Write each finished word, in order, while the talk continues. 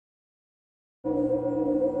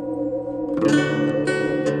It's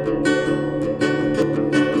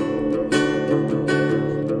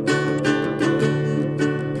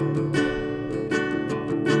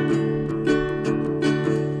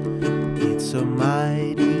a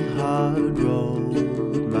mighty hard road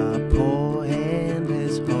my poor hand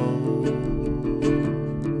has hold.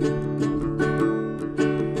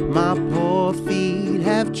 My poor feet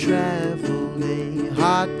have traveled a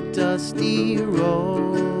hot, dusty road.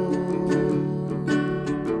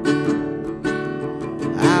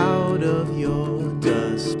 Out of your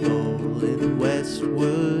dust bowl and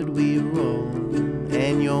westward we roam,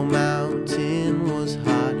 and your mountain was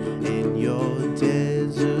hot and your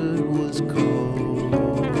desert was cold.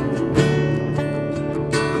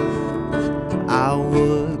 I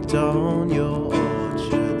worked on your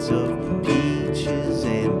orchards of peaches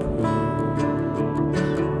and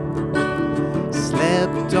prunes,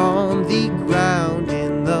 slept on the ground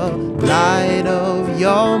in the light of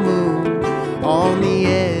your moon. On the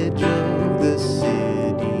edge of the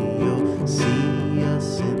city you'll see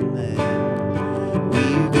us, and then we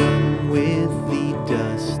run with the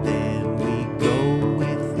dust and we go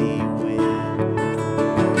with the wind.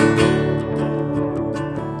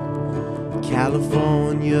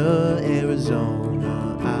 California, Arizona,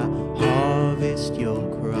 I harvest your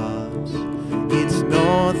crops. It's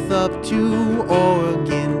north up to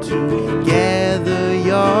Oregon to gather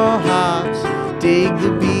your hops. Dig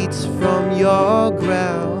the beets from your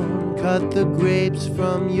ground, cut the grapes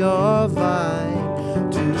from your vine,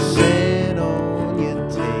 to set on your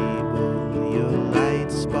table your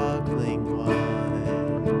light sparkling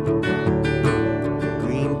wine.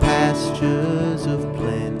 Green pastures of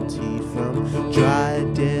plenty from dry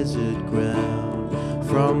desert ground,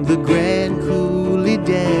 from the Grand Coulee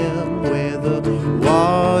Dam where the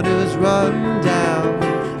waters run down.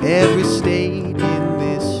 Every state in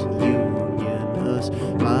this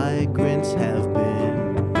migrants have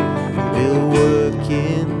been. We'll work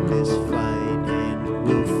in this fight and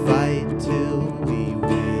we'll fight till we win.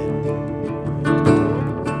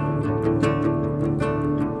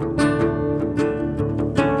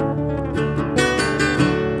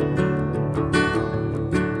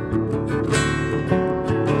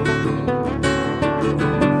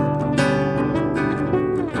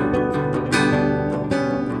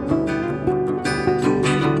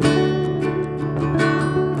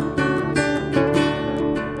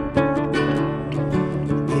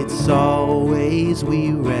 Always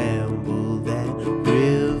we ramble that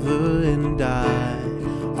river and I,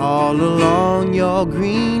 all along your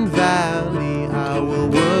green valley I will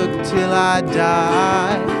work till I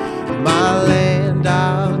die. My land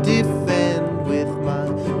I'll defend with my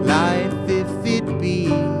life if it be,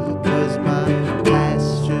 'cause my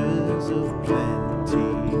pastures of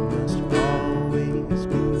plenty must always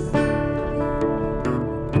be free.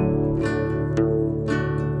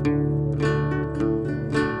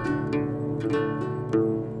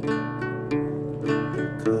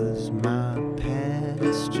 My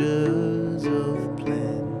pastures of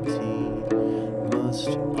plenty must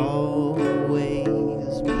always